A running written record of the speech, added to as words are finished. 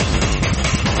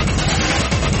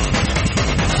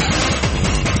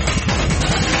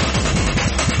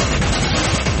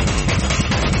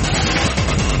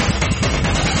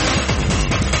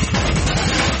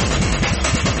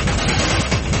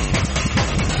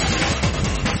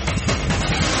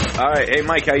All right. Hey,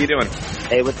 Mike, how you doing?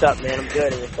 Hey, what's up, man? I'm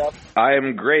good. And yourself? I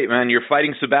am great, man. You're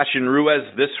fighting Sebastian Ruiz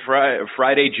this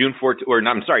Friday, June 14th. Or,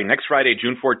 no, I'm sorry, next Friday,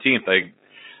 June 14th.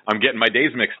 I'm getting my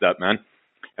days mixed up, man.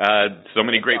 So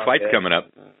many great fights coming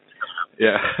up.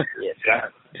 Yeah. Yes,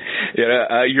 sir.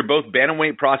 Yeah, you're both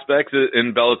bantamweight prospects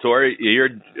in Bellator.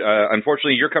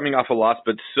 Unfortunately, you're coming off a loss,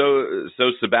 but so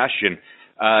Sebastian.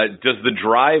 Does the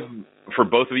drive for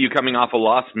both of you coming off a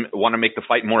loss want to make the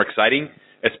fight more exciting,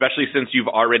 especially since you've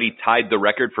already tied the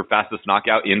record for fastest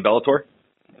knockout in Bellator?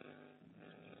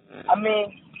 I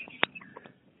mean,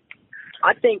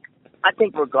 I think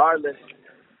regardless,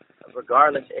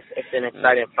 it's an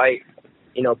exciting fight.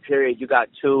 Period. You got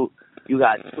two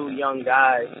young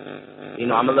guys.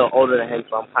 I'm a little older than him,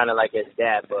 so I'm kind of like his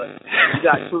dad. But you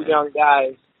got two young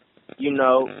guys,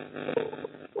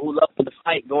 who love to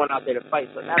fight, going out there to fight.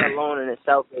 So that alone in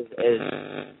itself is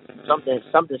something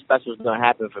special is gonna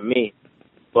happen for me.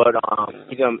 But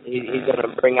he's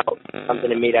gonna bring out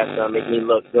something in me that's gonna make me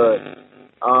look good.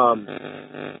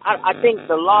 I think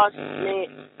the loss,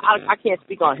 I can't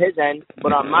speak on his end,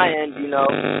 but on my end,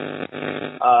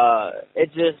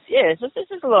 it's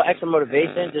just a little extra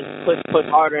motivation. Just push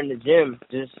harder in the gym.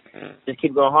 Just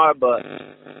keep going hard. But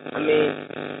I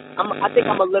think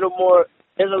I'm a little more.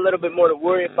 There's a little bit more to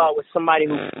worry about with somebody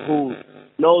who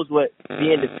knows what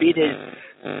being defeated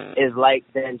is like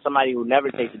than somebody who never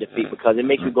takes a defeat, because it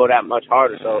makes you go that much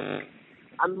harder. So,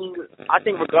 I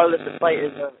think regardless, the fight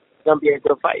is going to be a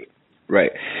good fight.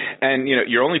 Right. And,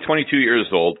 you're only 22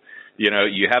 years old.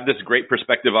 You have this great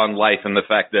perspective on life and the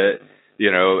fact that,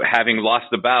 having lost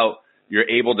the bout, you're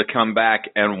able to come back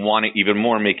and want it even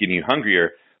more, making you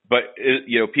hungrier. But,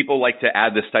 people like to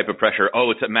add this type of pressure. Oh,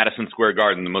 it's at Madison Square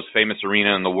Garden, the most famous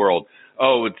arena in the world.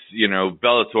 Oh, it's,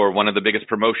 Bellator, one of the biggest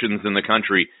promotions in the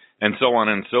country, and so on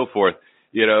and so forth.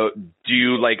 Do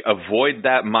you, avoid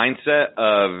that mindset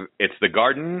of it's the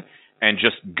Garden and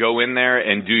just go in there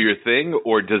and do your thing?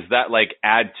 Or does that,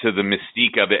 add to the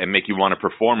mystique of it and make you want to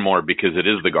perform more because it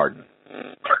is the Garden?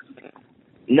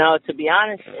 No, to be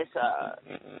honest, it's I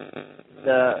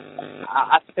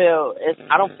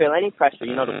don't feel any pressure.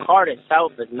 The card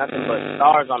itself is nothing but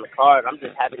stars on the card. I'm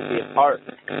just happy to be a part.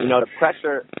 The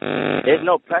pressure, there's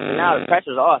no pressure now. The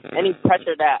pressure's off. Any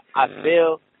pressure that I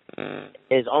feel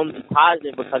is only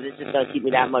positive, because it's just gonna keep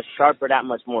me that much sharper, that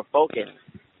much more focused.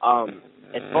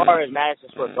 As far as Madison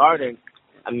Square Garden,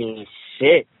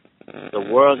 shit. The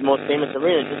world's most famous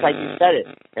arena, just like you said it.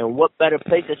 And what better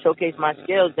place to showcase my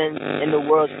skills than in the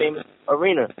world's famous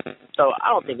arena? So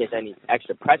I don't think there's any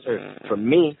extra pressure for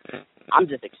me. I'm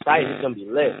just excited. It's going to be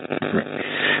lit.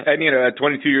 And, at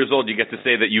 22 years old, you get to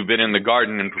say that you've been in the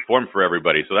Garden and performed for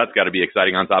everybody. So that's got to be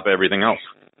exciting on top of everything else.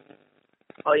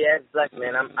 Oh yeah, it's blessed,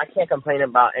 man. I can't complain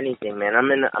about anything, man. I'm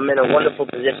in a wonderful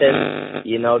position.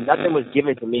 Nothing was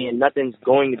given to me, and nothing's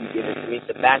going to be given to me.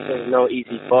 Sebastian's no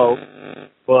easy foe,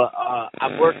 but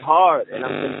I've worked hard, and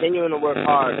I'm continuing to work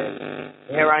hard. And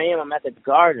here I am. I'm at the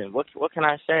Garden. What can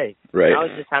I say? Right. Now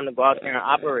it's just time to go out there and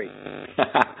operate.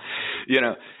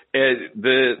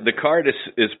 The card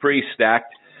is pretty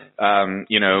stacked.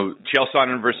 Chael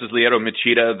Sonnen versus Lyoto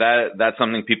Machida. That's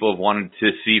something people have wanted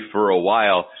to see for a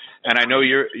while. And I know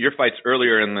your fights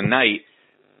earlier in the night.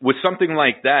 With something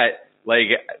like that, are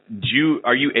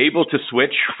you able to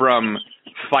switch from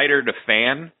fighter to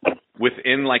fan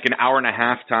within an hour and a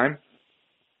half time?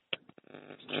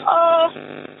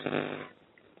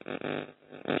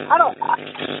 I don't.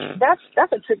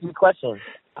 That's a tricky question.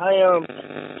 I'm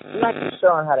not too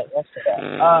sure on how to answer that.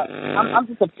 I'm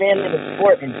just a fan of the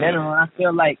sport in general. I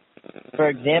feel like, for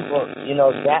example,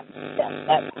 that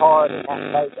card and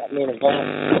that fight, that main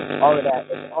event, all of that,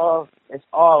 it's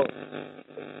all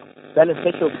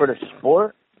beneficial for the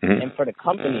sport and for the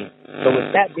company. So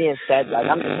with that being said,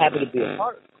 I'm just happy to be a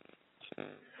part.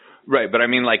 Right, but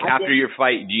after your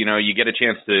fight, you get a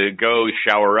chance to go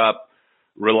shower up,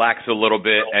 relax a little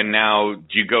bit, and now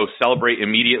do you go celebrate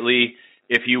immediately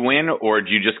if you win, or do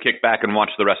you just kick back and watch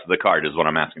the rest of the card, is what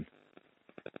I'm asking?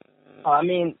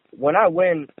 When I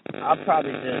win, I'll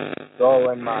probably just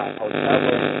go in my hotel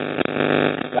room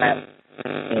and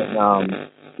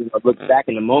look back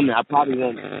in the moment. I probably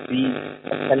won't be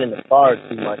attending the card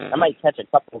too much. I might catch a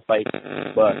couple of fights,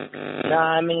 but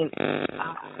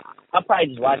I'll probably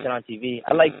just watch it on TV.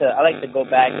 I like to go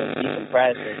back and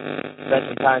decompress and spend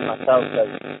some time myself,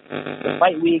 because the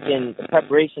fight week and the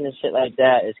preparation and shit like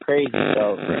that is crazy.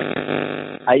 So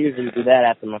I usually do that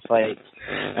after my fight.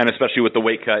 And especially with the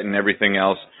weight cut and everything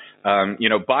else.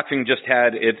 Boxing just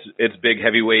had its big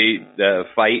heavyweight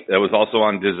fight that was also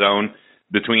on DAZN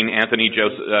between Anthony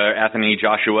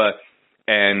Joshua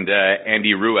and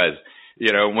Andy Ruiz.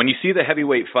 you know, when you see the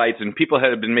heavyweight fights, and people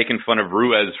have been making fun of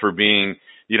Ruiz for being,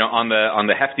 you know, on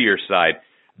the heftier side,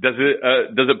 does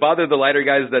it bother the lighter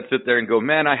guys that sit there and go,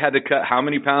 man, I had to cut how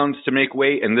many pounds to make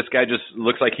weight, and this guy just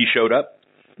looks like he showed up?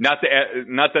 Not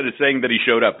that it's saying that he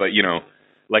showed up, but, you know,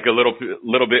 like a little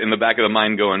bit in the back of the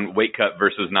mind going weight cut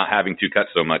versus not having to cut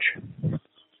so much.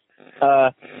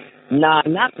 Nah,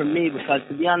 not for me, because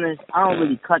to be honest, I don't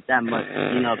really cut that much.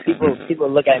 You know,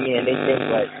 people look at me and they think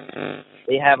like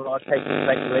they have all types of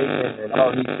speculations and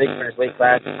he's big for his weight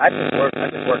class. I just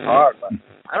work hard, but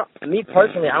me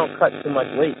personally, I don't cut too much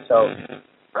weight, so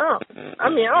I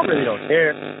really don't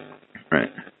care.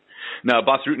 Right. Now,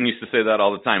 Boss Rutten used to say that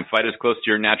all the time. Fight as close to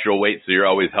your natural weight so you're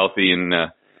always healthy and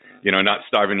you know, not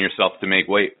starving yourself to make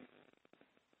weight.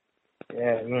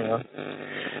 Yeah, you know.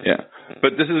 Yeah,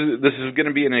 but this is going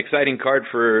to be an exciting card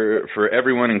for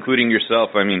everyone, including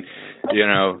yourself. I mean, you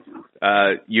know,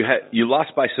 you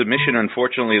lost by submission,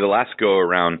 unfortunately, the last go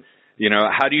around. You know,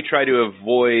 how do you try to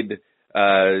avoid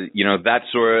you know, that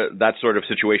sort of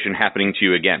situation happening to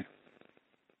you again?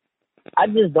 I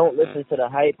just don't listen to the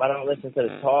hype. I don't listen to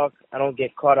the talk. I don't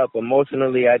get caught up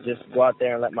emotionally. I just go out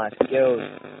there and let my skills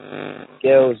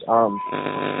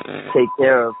take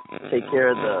care of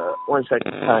the 1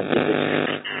 second time.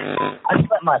 I just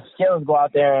let my skills go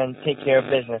out there and take care of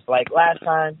business. Like last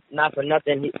time, not for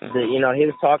nothing, he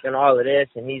was talking all of this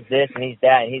and he's this and he's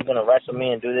that and he's gonna wrestle me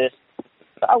and do this.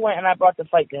 So I went and I brought the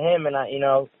fight to him, and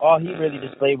all he really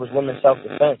displayed was women's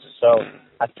self-defense. So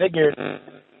I figured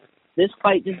this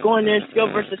fight, just go in there and skill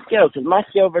versus skill, because my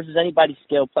skill versus anybody's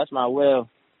skill plus my will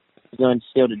is going to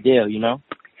seal the deal, you know?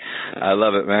 I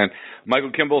love it, man.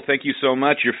 Michael Kimball, thank you so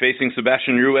much. You're facing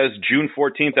Sebastian Ruiz June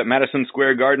 14th at Madison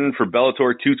Square Garden for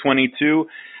Bellator 222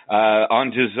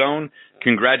 on DAZN.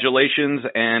 Congratulations,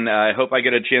 and I hope I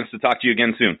get a chance to talk to you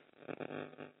again soon.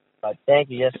 Thank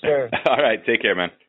you. Yes, sir. All right. Take care, man.